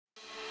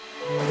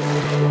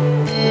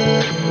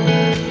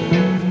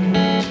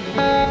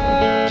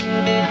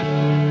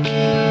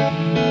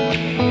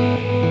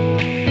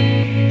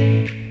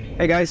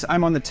Hey guys,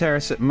 I'm on the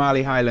terrace at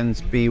Malee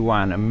Highlands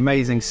B1.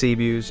 Amazing sea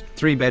views,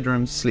 3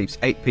 bedrooms, sleeps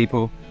 8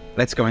 people.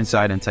 Let's go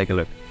inside and take a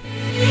look.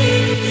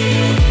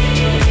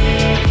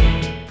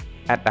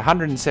 At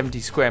 170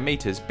 square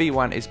meters,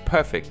 B1 is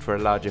perfect for a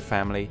larger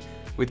family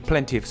with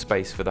plenty of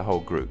space for the whole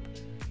group.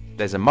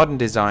 There's a modern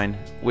design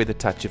with a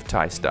touch of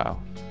Thai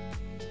style.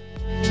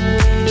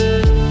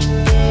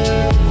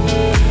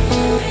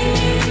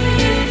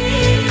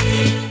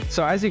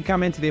 So as you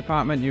come into the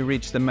apartment, you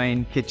reach the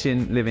main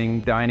kitchen,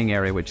 living, dining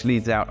area, which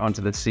leads out onto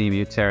the sea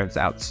view terrace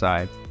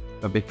outside.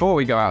 But before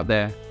we go out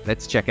there,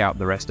 let's check out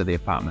the rest of the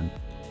apartment.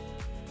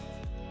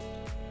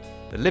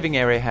 The living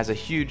area has a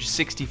huge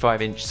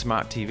 65-inch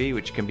smart TV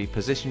which can be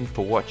positioned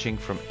for watching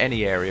from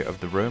any area of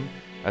the room,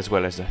 as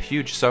well as a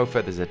huge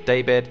sofa. There's a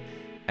daybed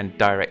and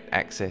direct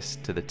access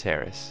to the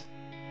terrace.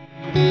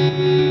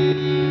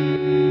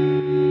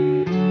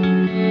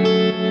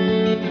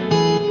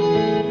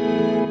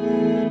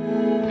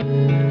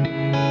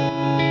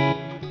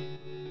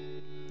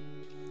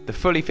 The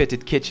fully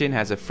fitted kitchen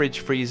has a fridge,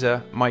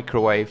 freezer,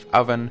 microwave,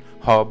 oven,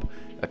 hob,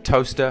 a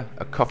toaster,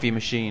 a coffee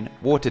machine,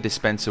 water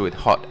dispenser with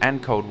hot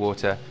and cold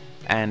water,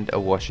 and a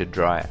washer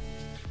dryer.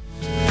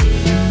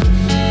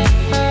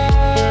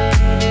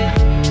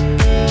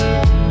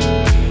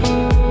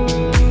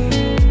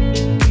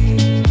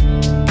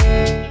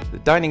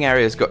 The dining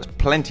area has got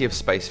plenty of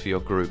space for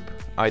your group,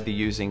 either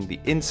using the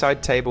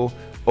inside table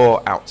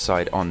or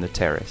outside on the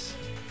terrace.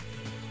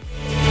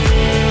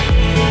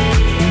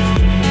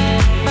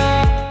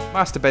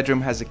 Master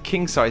bedroom has a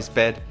king-size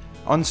bed,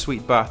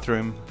 ensuite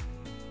bathroom,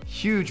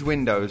 huge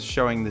windows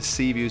showing the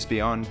sea views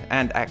beyond,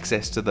 and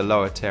access to the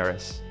lower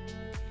terrace.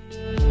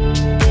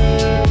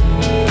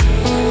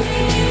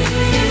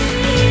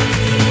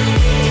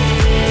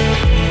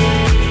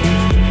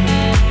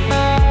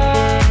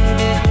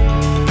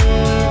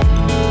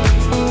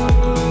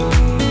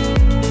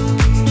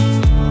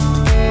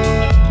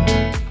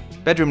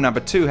 Bedroom number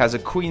 2 has a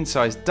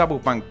queen-size double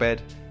bunk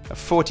bed, a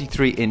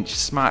 43-inch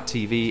smart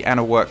TV and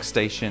a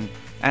workstation,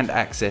 and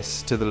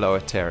access to the lower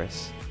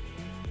terrace.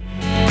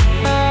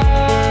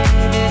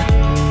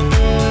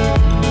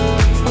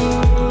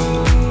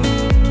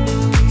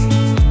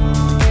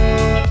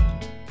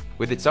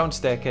 With its own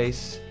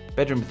staircase,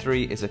 bedroom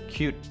 3 is a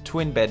cute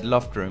twin-bed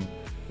loft room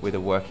with a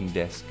working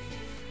desk.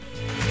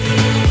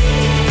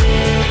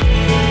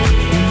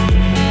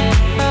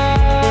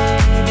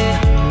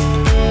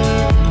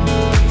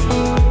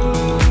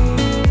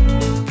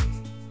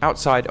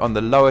 Outside on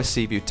the lower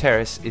sea view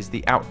terrace is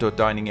the outdoor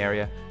dining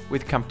area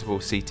with comfortable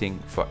seating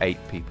for 8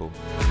 people.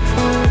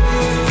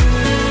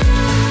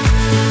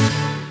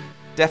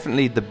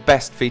 Definitely the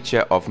best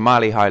feature of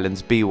Malee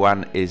Highlands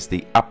B1 is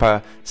the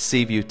upper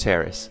sea view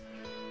terrace.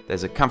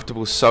 There's a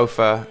comfortable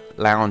sofa,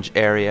 lounge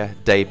area,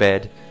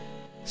 daybed,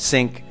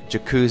 sink,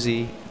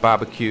 jacuzzi,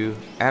 barbecue,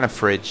 and a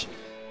fridge.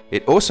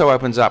 It also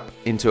opens up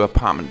into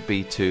apartment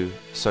B2,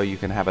 so you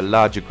can have a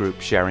larger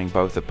group sharing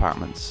both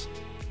apartments.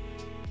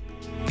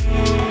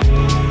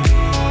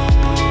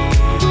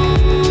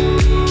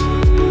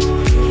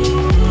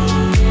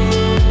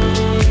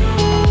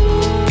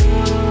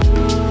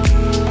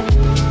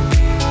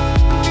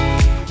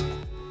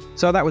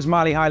 So that was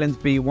Malee Highlands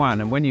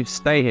B1, and when you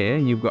stay here,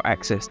 you've got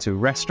access to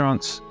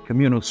restaurants,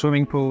 communal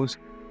swimming pools,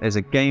 there's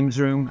a games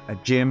room, a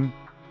gym,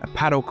 a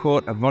paddle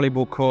court, a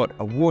volleyball court,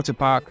 a water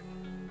park,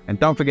 and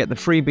don't forget the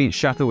free beach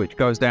shuttle which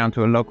goes down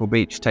to a local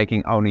beach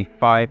taking only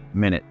 5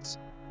 minutes.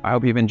 I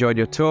hope you've enjoyed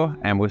your tour,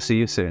 and we'll see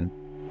you soon.